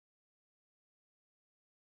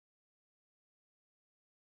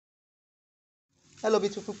Hello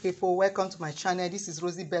beautiful people, welcome to my channel. This is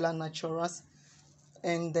Rosie Bella Naturals,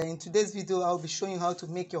 and in today's video I'll be showing you how to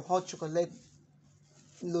make your hot chocolate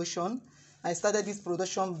lotion. I started this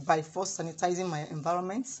production by first sanitizing my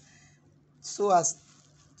environment so as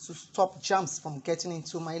to stop germs from getting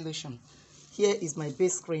into my lotion. Here is my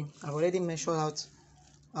base cream. I've already measured out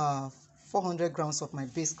 400 grams of my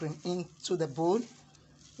base cream into the bowl,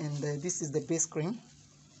 and this is the base cream.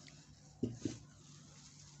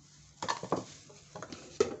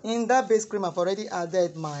 In that base cream, I've already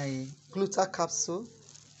added my gluta capsule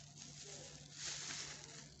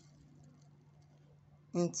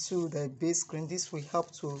into the base cream. This will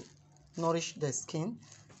help to nourish the skin.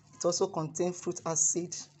 It also contains fruit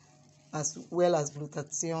acid as well as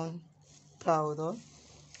glutathione powder.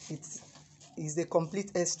 It is a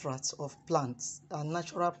complete extract of plants, a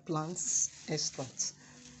natural plants extract.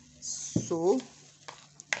 So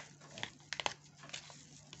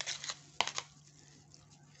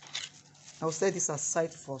I'll set this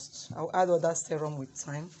aside first. I'll add other serum with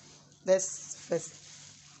time. Let's first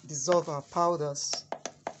dissolve our powders.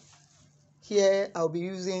 Here I'll be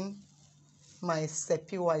using my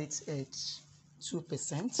Seppi White Edge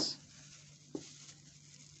 2%.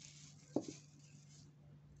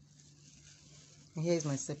 And here is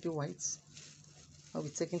my Seppi White. I'll be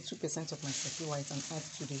taking 2% of my Seppi White and add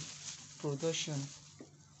to the production.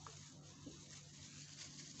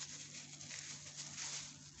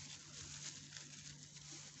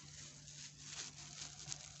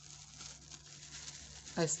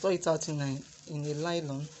 I store it out in a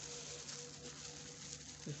nylon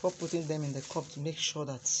before putting them in the cup to make sure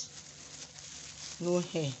that no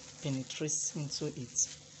hair penetrates into it.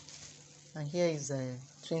 And here is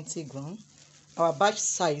 20 gram. Our batch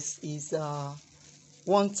size is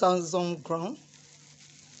 1000 gram.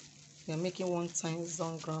 We are making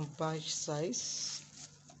 1000 gram batch size.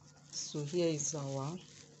 So here is our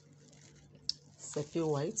Seppi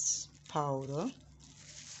White powder.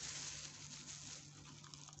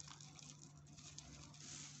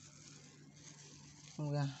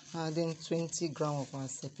 We are adding 20 gram of our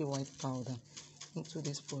Seppi White powder into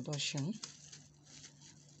this production.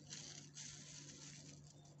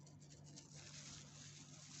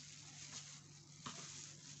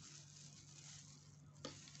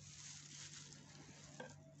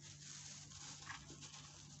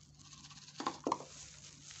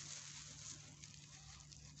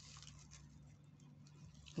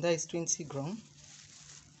 That is 20 gram.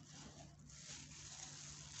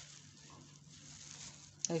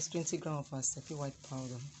 That is 20 gram of our Seppi White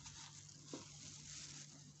powder.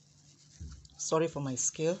 Sorry for my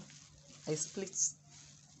scale. I split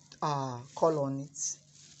color on it.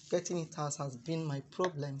 Getting it out has been my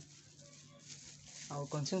problem. I will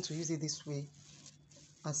continue to use it this way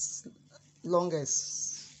as long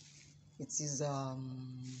as it is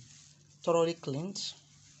thoroughly cleaned.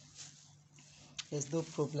 There's no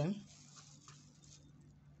problem.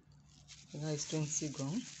 That is 20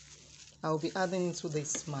 gram. I will be adding into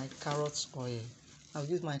this my carrot oil. I'll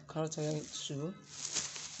use my carrot oil to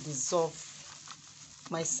dissolve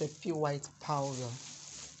my Seppi White powder.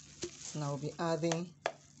 And I'll be adding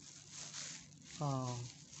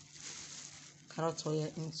carrot oil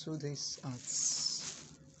into this.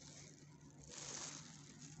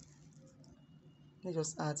 Let me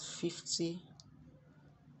just add 50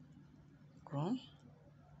 gram.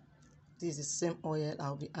 This is the same oil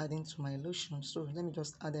I'll be adding to my lotion. So let me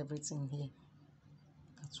just add everything here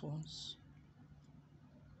at once.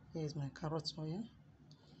 Here is my carrot oil.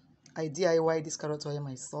 I DIY this carrot oil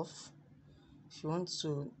myself. If you want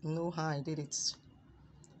to know how I did it,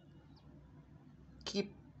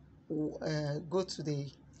 go to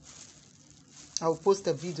I'll post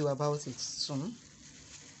a video about it soon.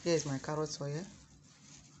 Here is my carrot oil.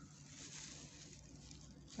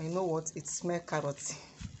 I know what it smells carroty.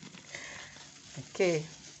 Okay,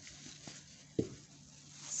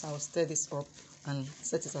 so I'll stir this up and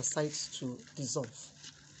set it aside to dissolve.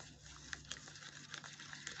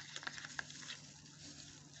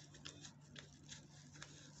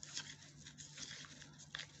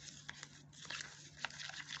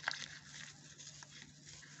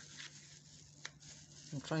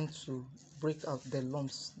 I'm trying to break out the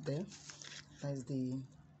lumps there. That is the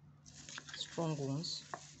strong ones.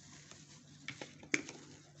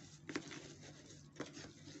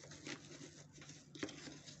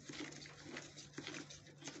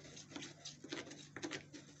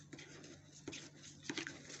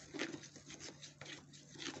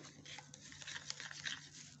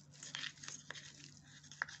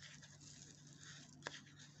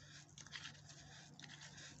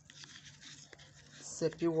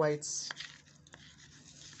 Seppi White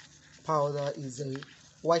powder is a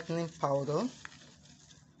whitening powder,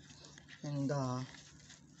 and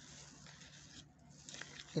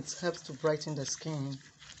it helps to brighten the skin.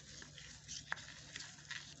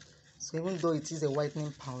 So even though it is a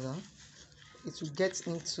whitening powder, it will get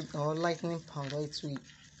into, or lightening powder, it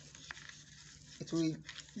will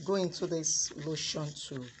go into this lotion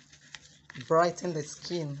to brighten the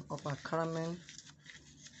skin of our caramel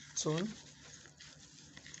tone.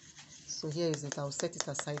 So here is it. I'll set it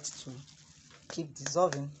aside to keep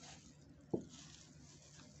dissolving.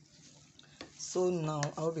 So now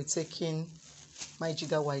I'll be taking my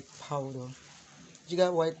Giga White powder.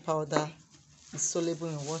 Giga White powder is soluble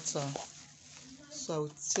in water, so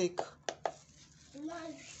I'll take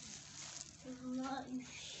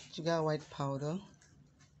Giga White powder.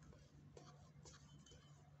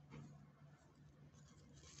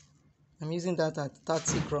 I'm using that at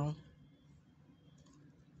 30 grams.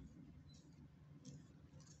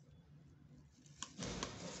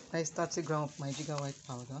 That is 30 grams of my Giga White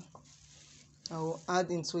powder. I will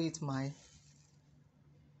add into it my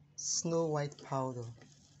Snow White powder.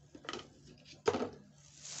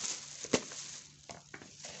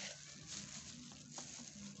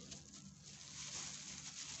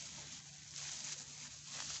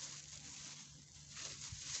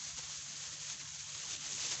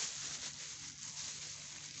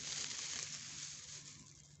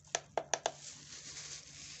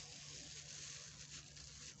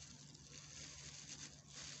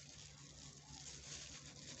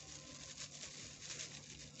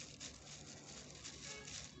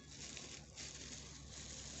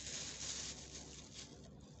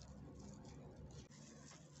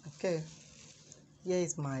 Okay, here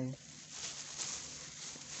is my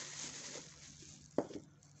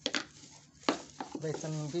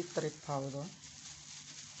vitamin B3 powder.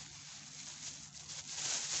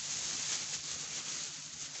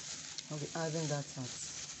 I'll be adding that at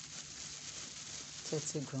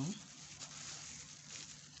 30 grams.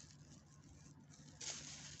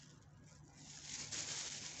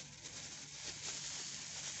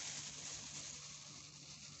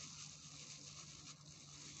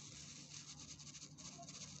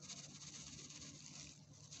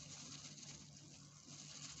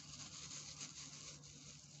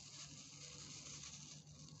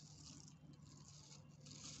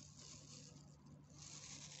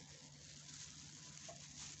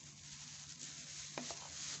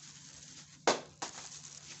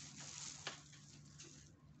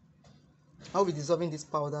 I'll be dissolving these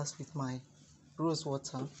powders with my rose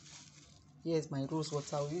water. Here is my rose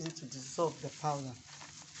water. I'll use it to dissolve the powder.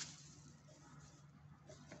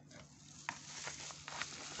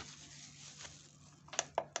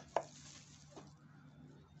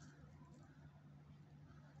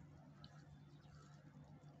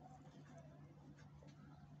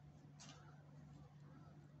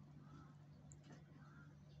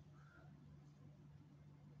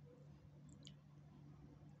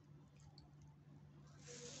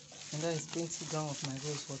 And that is 20 grams of my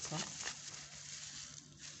rose water.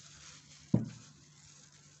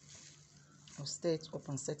 I'll stir it up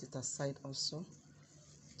and set it aside also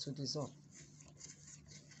to dissolve.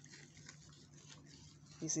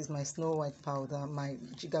 This is my Snow White powder, my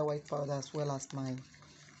Giga White powder, as well as my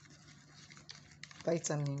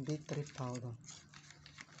vitamin B3 powder.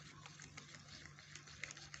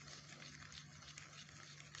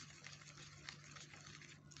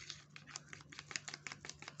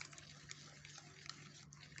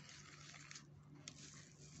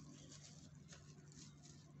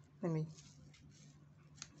 Let me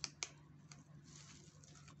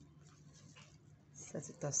set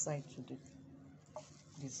it aside to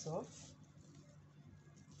dissolve.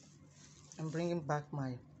 I'm bringing back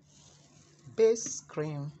my base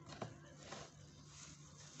cream.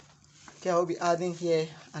 Okay, I'll be adding here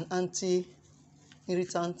an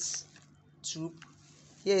anti-irritant tube.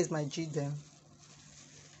 Here is my G-Dem,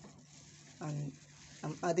 and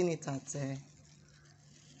I'm adding it at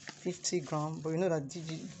 50 grams, but you know that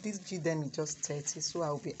this G-Dem is just 30, so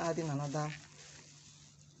I'll be adding another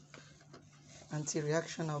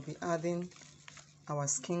anti-reaction. I'll be adding our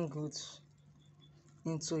Skin Good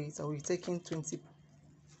into it. I will be taking 20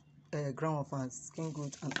 grams of our Skin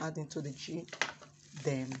Good and adding to the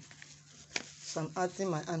G-Dem. So I'm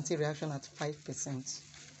adding my anti-reaction at 5%.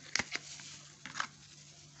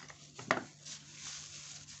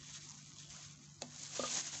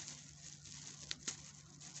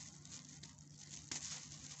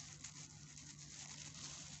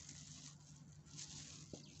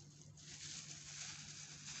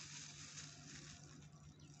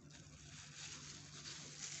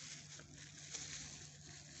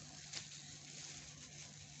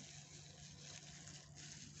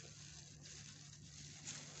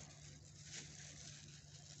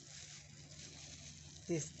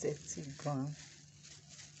 This 30 gram.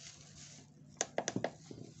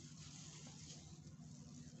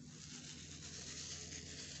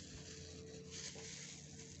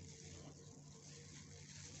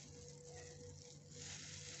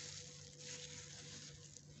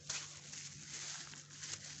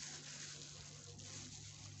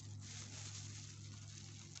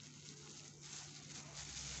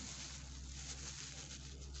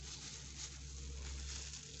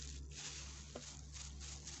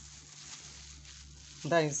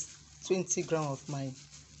 That is 20 gram of my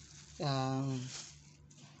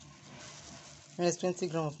that's 20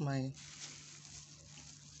 gram of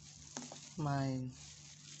my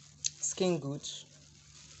skin good.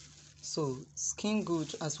 So skin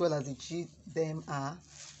good as well as the G them are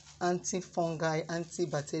anti-fungi,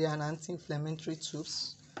 antibacterial and anti-inflammatory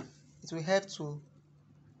tubes. It will help to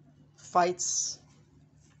fight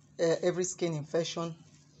every skin infection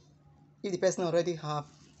if the person already have,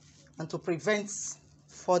 and to prevent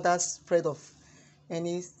further spread of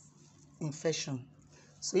any infection.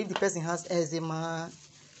 So if the person has eczema,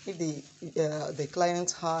 if the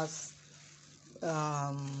client has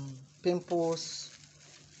pimples,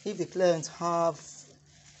 if the client have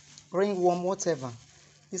ringworm, whatever,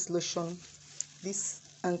 this lotion, this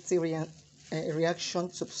anti-reaction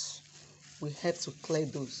tubes will help to clear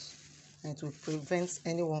those, and it will prevent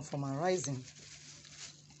anyone from arising.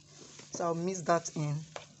 So I'll mix that in.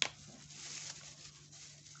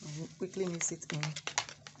 I'll quickly mix it in.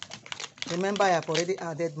 Remember, I have already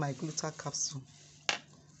added my gluta capsule.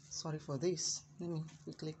 Sorry for this. Let me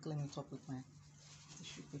quickly clean it up with my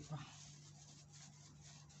tissue paper.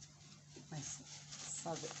 My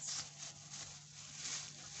serviette.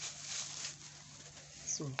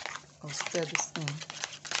 So I'll stir this in.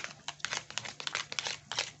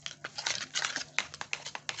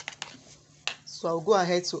 So I'll go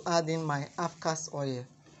ahead to add in my half-cast oil.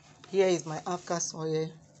 Here is my half-cast oil.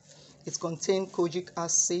 It contains kojic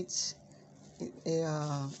acid.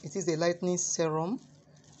 It is a lightening serum.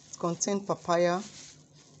 It contains papaya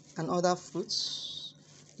and other fruits.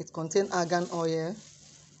 It contains argan oil.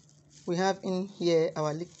 We have in here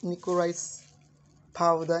our licorice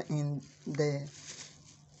powder in the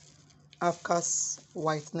half-cast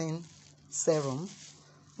whitening serum.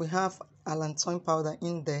 We have allantoin powder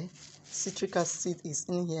in there. Citric acid is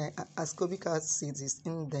in here. Ascorbic acid is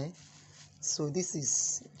in there. So this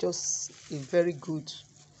is just a very good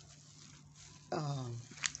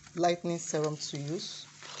lightening serum to use.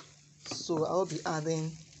 So I'll be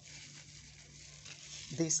adding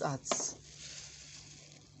this at,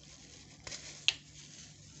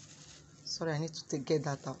 sorry, I need to get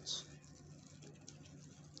that out.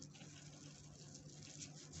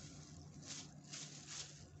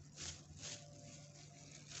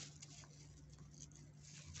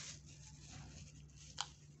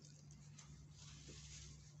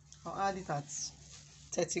 I'll add it at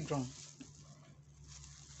 30 gram.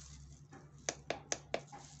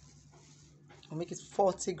 I'll make it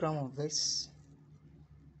 40 gram of this.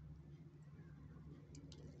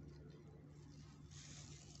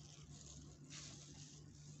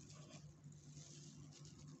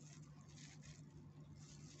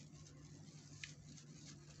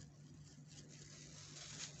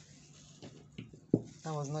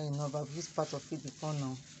 That was not enough. I've used part of it before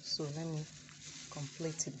now. So let me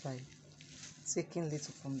complete it by taking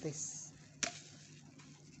little from this.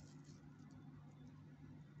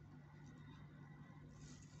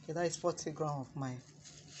 Okay, that is 40 gram of my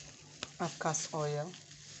half-cast oil.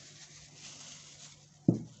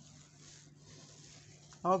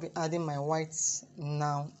 I'll be adding my white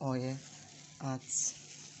now oil at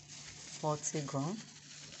 40 gram.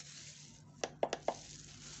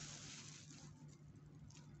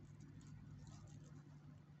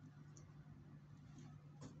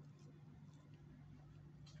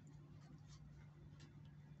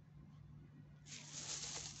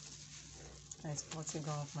 That's 40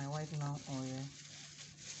 gram of my white now oil.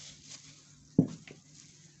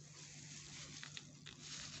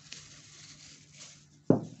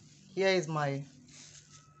 Here is my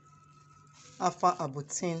alpha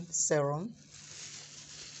arbutin serum.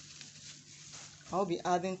 I'll be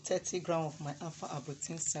adding 30 gram of my alpha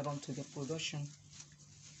arbutin serum to the production.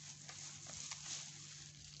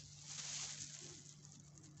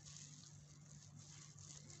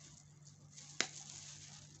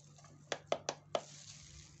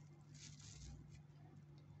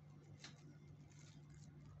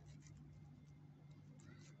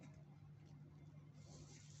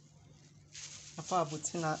 Alpha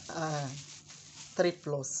arbutin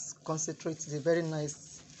 3+ concentrate is a very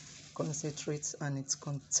nice concentrate, and it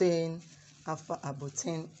contains alpha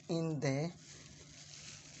arbutin in there.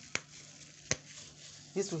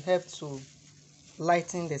 This will help to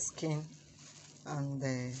lighten the skin and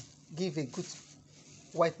give a good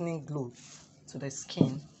whitening glow to the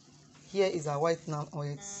skin. Here is our whitening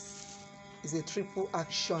oil. It's a triple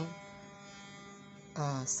action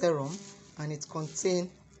serum, and it contains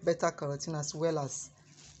beta carotene as well as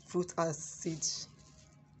fruit acid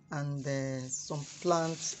and some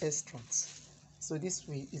plant extracts. So this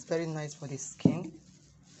way is very nice for the skin.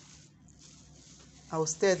 I will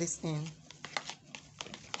stir this in.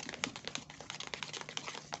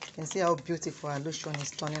 You can see how beautiful our lotion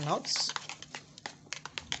is turning out.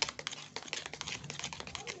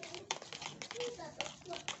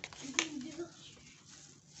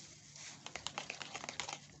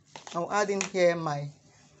 I'll add in here my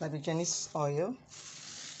lightening oil.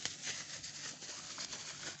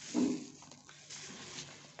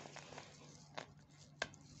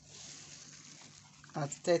 At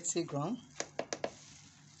 30 grams.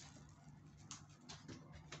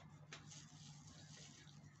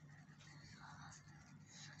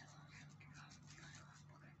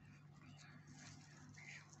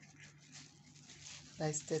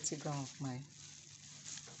 That's 30 grams of my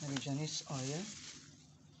lightening oil.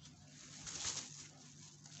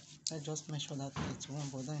 I just measure that 31,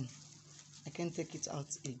 but then I can take it out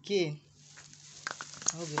again.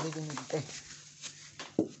 I'll be leaving it there.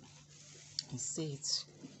 You see it.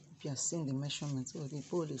 If you are seeing the measurements, oh, the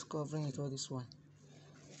bowl is covering it all this while.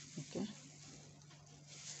 Okay.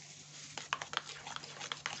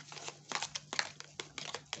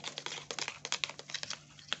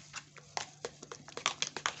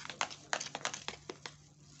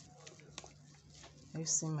 Are you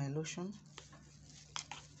seeing my lotion?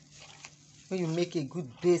 When you make a good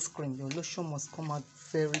base cream, your lotion must come out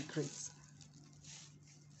very great.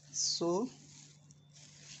 So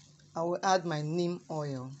I will add my neem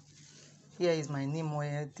oil. Here is my neem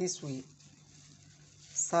oil. This will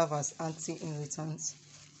serve as anti-irritant.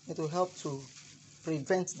 It will help to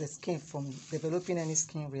prevent the skin from developing any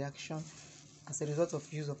skin reaction as a result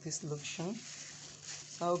of use of this lotion.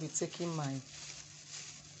 So I will be taking my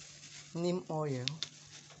neem oil.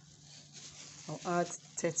 I'll add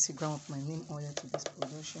 30 grams of my neem oil to this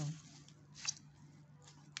production.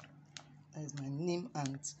 That is my neem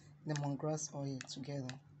and lemongrass oil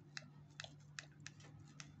together.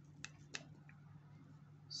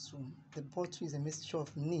 So the bottle is a mixture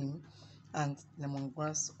of neem and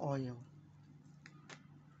lemongrass oil.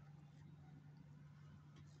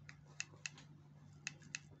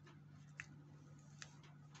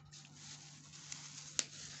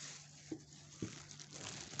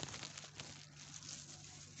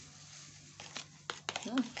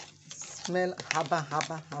 Smell haba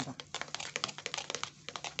haba haba.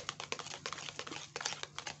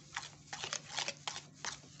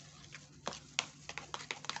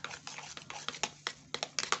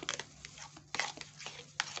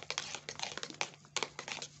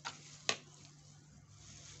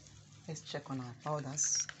 Let's check on our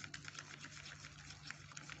powders.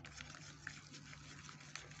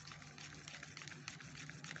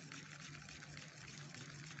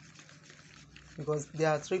 Because there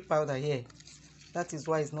are 3 powder here, that is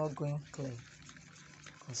why it's not going clear,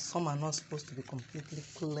 because some are not supposed to be completely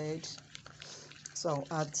cleared. So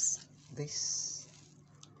I'll add this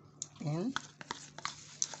in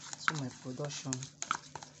to my production.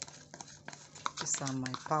 These are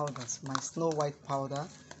my powders, my Snow White powder,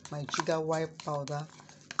 my Giga White powder,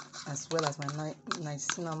 as well as my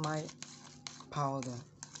niacinamide powder.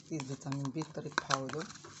 This is vitamin B3 powder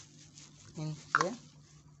in here.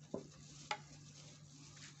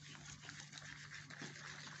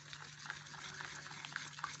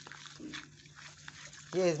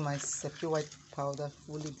 Here is my Sepia White powder,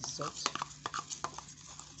 fully dissolved.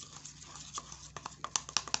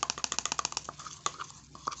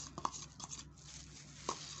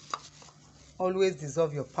 Always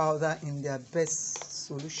dissolve your powder in their best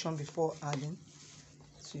solution before adding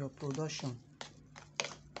to your production.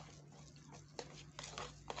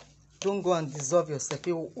 Don't go and dissolve your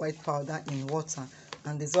Sepia White powder in water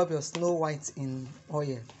and dissolve your Snow White in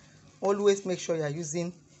oil. Always make sure you are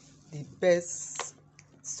using the best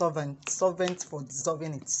solvent for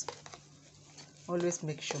dissolving it. Always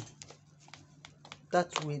make sure.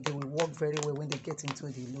 That way they will work very well when they get into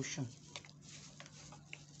the lotion.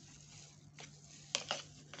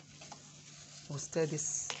 We'll stir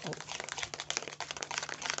this up.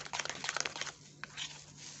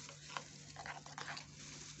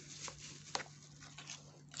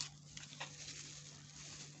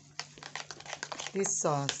 This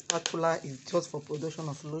spatula is just for production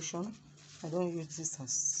of lotion. I don't use this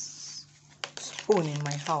as spoon in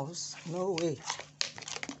my house. No way.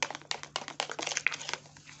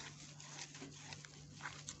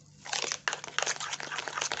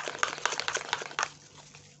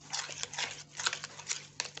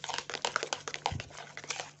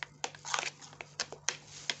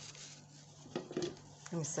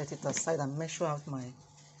 me set it aside and measure out my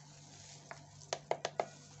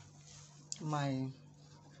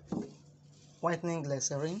whitening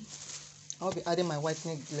glycerin. I'll be adding my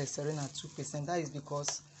whitening glycerin at 2%. That is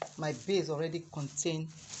because my base already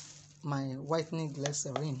contains my whitening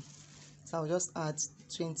glycerin. So I'll just add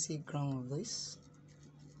 20 grams of this.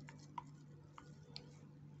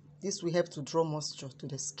 This will help to draw moisture to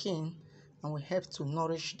the skin and will help to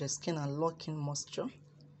nourish the skin and lock in moisture.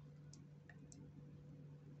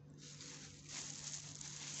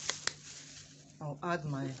 I'll add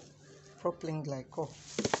my propylene glycol.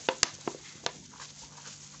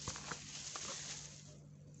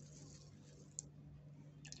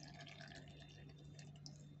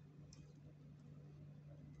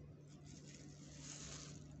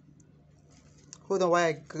 Hold on while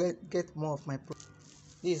I get more of my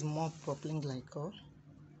this is more propylene glycol.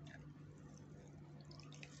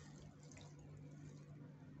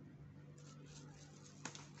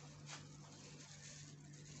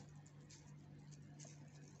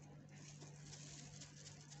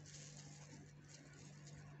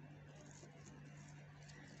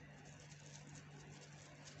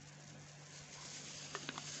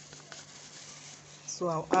 So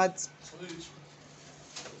I'll add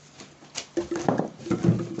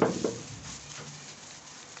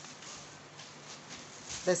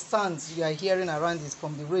the sounds you are hearing around is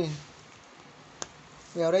from the rain.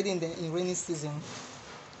 We are already in rainy season.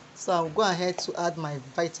 So I'll go ahead to add my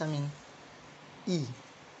vitamin E,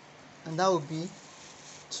 and that will be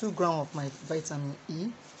 2 grams of my vitamin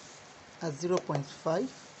E at 0.5.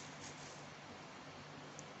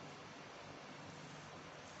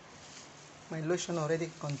 My lotion already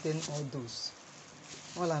contains all those.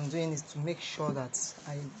 All I'm doing is to make sure that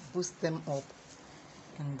I boost them up,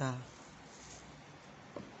 and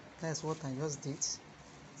that's what I just did. So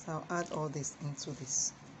I'll add all this into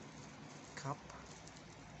this cup,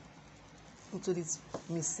 into this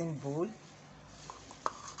mixing bowl.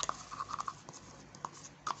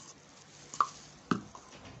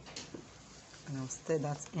 And I'll stir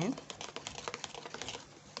that in.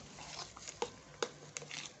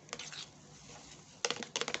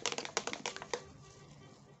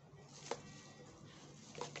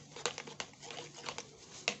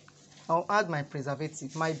 I'll add my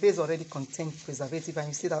preservative. My base already contains preservative, and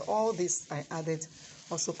you see that all this I added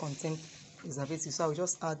also contain preservative. So I'll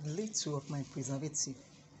just add little of my preservative,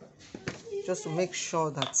 just to make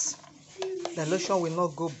sure that the lotion will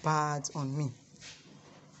not go bad on me.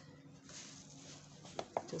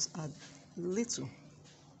 Just add little.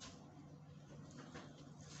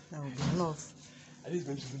 That will be enough. I just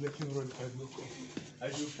going to be making run. I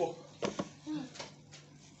do 4.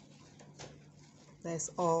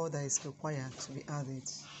 That's all that is required to be added.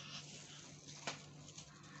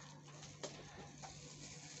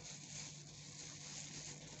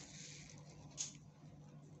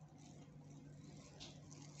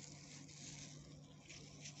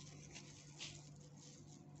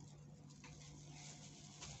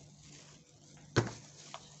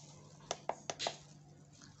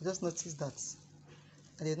 Just notice that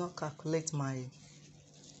I did not calculate my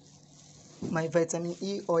vitamin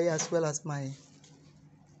E oil as well as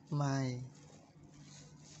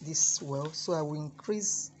this well, so I will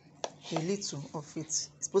increase a little of it. It's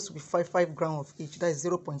supposed to be 5 grams of each. That is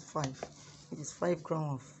 0.5. It is 5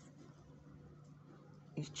 grams of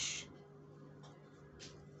each.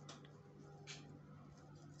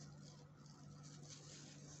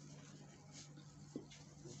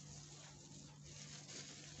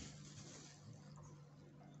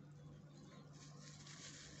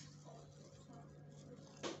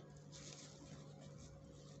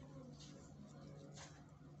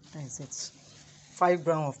 That is it. 5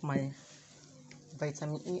 grams of my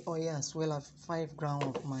vitamin E oil as well as 5 grams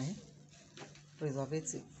of my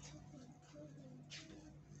preservative.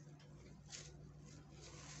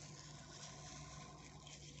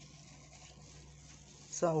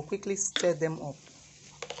 So I will quickly stir them up.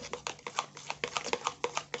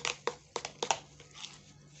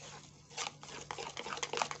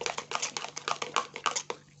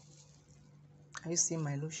 Are you seeing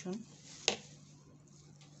my lotion?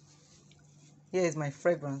 Here is my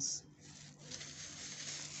fragrance.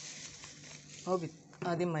 I'll be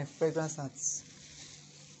adding my fragrance at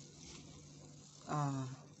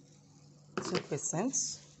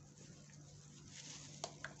 2%.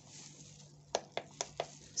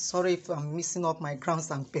 Sorry if I'm mixing up my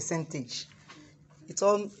grams and percentage. It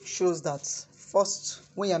all shows that first,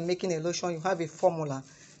 when you're making a lotion, you have a formula.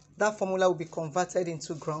 That formula will be converted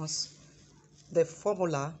into grams. The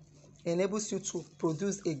formula enables you to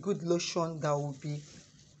produce a good lotion that will be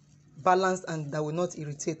balanced and that will not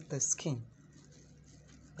irritate the skin.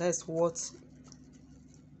 That's what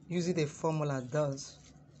using the formula does.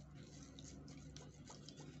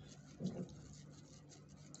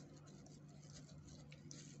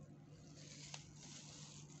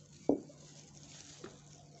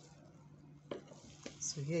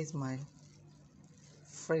 So here is my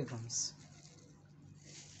fragrance.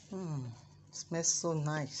 Smells so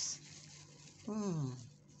nice.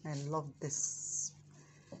 I love this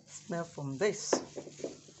smell from this.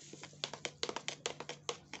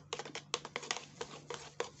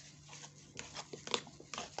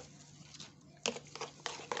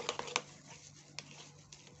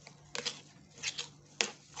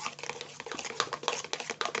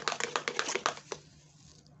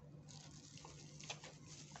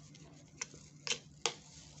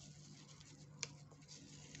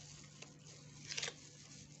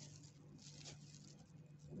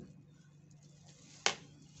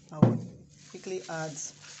 I will quickly add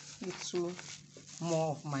little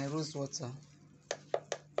more of my rose water.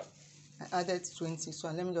 I added 20, so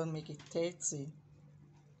let me just make it 30.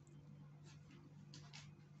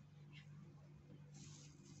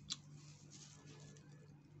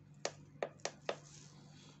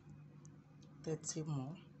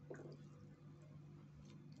 More.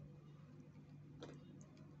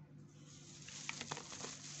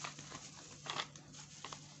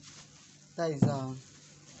 That is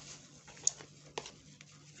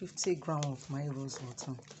 50 grams of my rose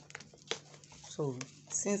water. So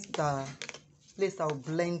since the place I'll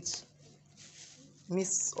blend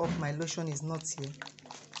mix of my lotion is not here,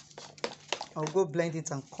 I'll go blend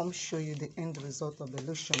it and come show you the end result of the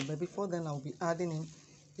lotion. But before then, I'll be adding in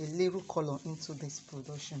a little color into this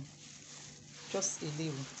production, just a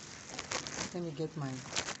little. Let me get mine.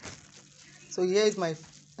 So here is my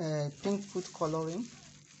pink food coloring,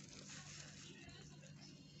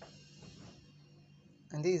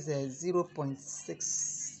 and this is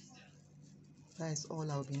 0.6. That is all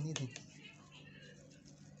I'll be needing.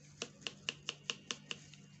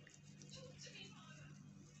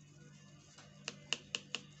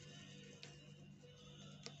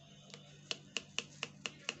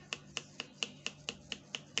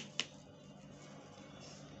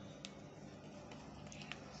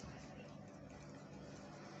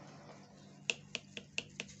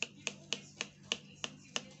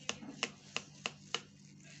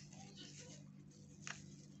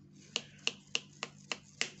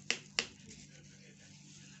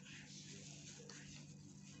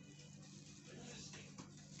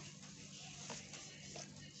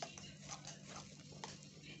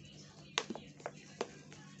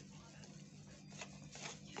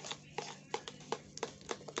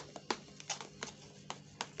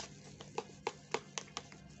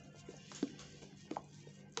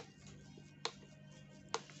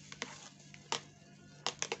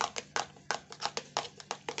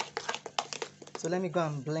 So let me go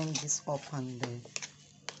and blend this up and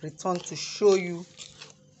return to show you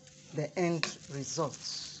the end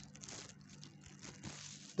results.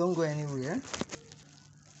 Don't go anywhere.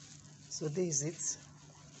 So this is it.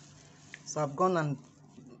 So I've gone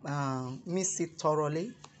and mixed it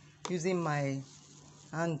thoroughly using my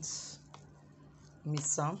hand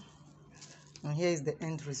mixer. And here is the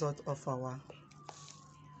end result of our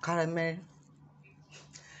caramel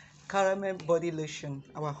body lotion,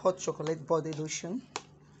 our hot chocolate body lotion,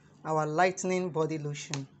 our lightening body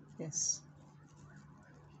lotion. Yes,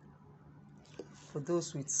 for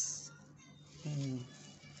those with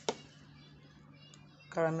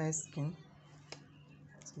caramel skin.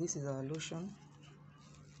 So this is our lotion.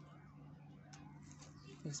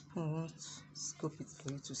 The spoon won't scoop it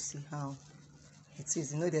for you to see how it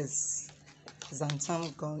is. You know, there's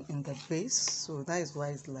xanthan gum in the base, so that is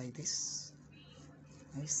why it's like this.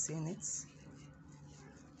 Are you seeing it?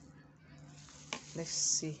 Let's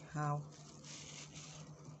see how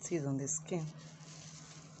it is on the skin.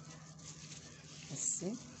 Let's see.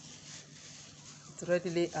 It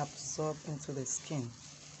readily absorbs into the skin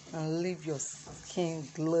and leave your skin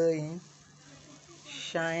glowing,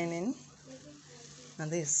 shining,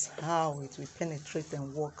 and this is how it will penetrate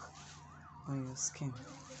and work on your skin.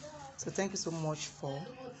 So thank you so much for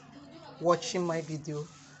watching my video.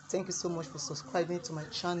 Thank you so much for subscribing to my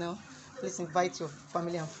channel. Please invite your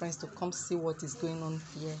family and friends to come see what is going on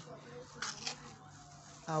here.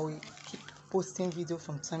 I will keep posting video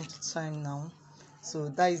from time to time now, so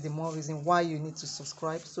that is the more reason why you need to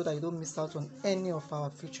subscribe, so that you don't miss out on any of our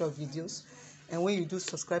future videos. And when you do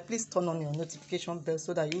subscribe, please turn on your notification bell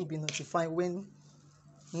so that you will be notified when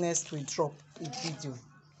next we drop a video.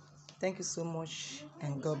 Thank you so much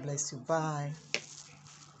and God bless you. Bye.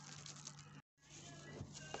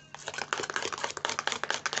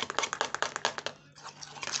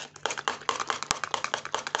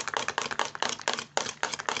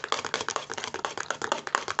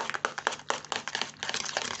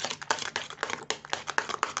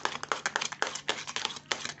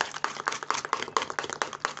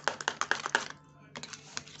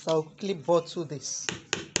 So I'll quickly bottle this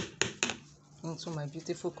into my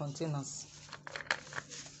beautiful containers.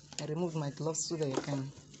 I removed my gloves so that I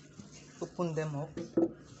can open them up,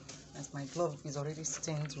 as my glove is already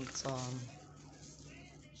stained with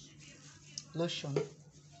lotion.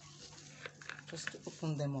 Just to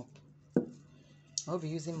open them up, I'll be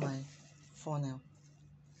using my funnel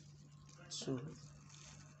to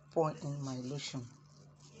pour in my lotion.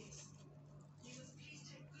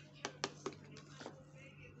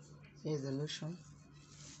 Here's the lotion.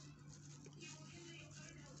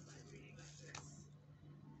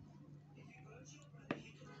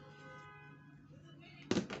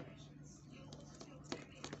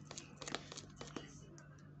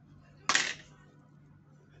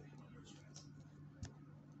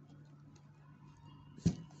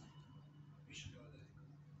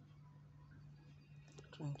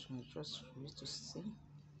 Trying to adjust for you to see.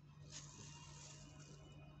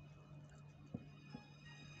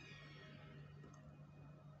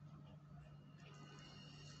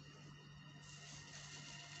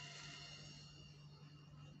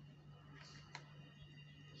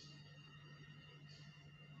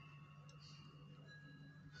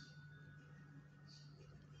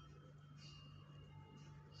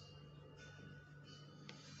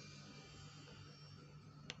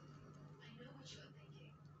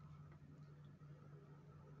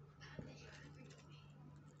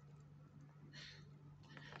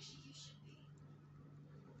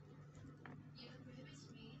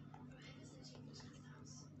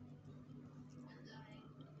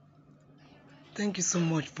 Thank you so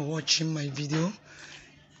much for watching my video.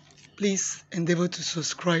 Please endeavor to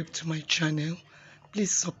subscribe to my channel.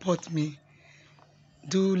 Please support me.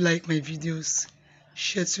 Do like my videos.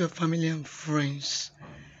 Share to your family and friends.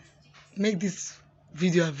 Make this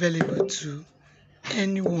video available to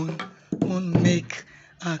anyone who want to make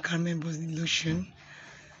a caramel body lotion,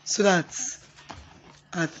 so that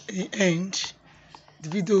at the end the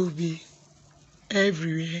video will be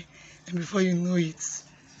everywhere, and before you know it,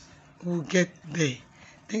 we'll get there.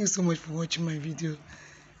 Thank you so much for watching my video.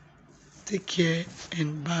 Take care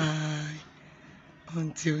and bye.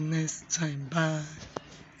 Until next time, bye.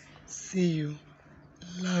 See you.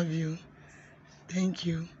 Love you. Thank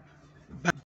you.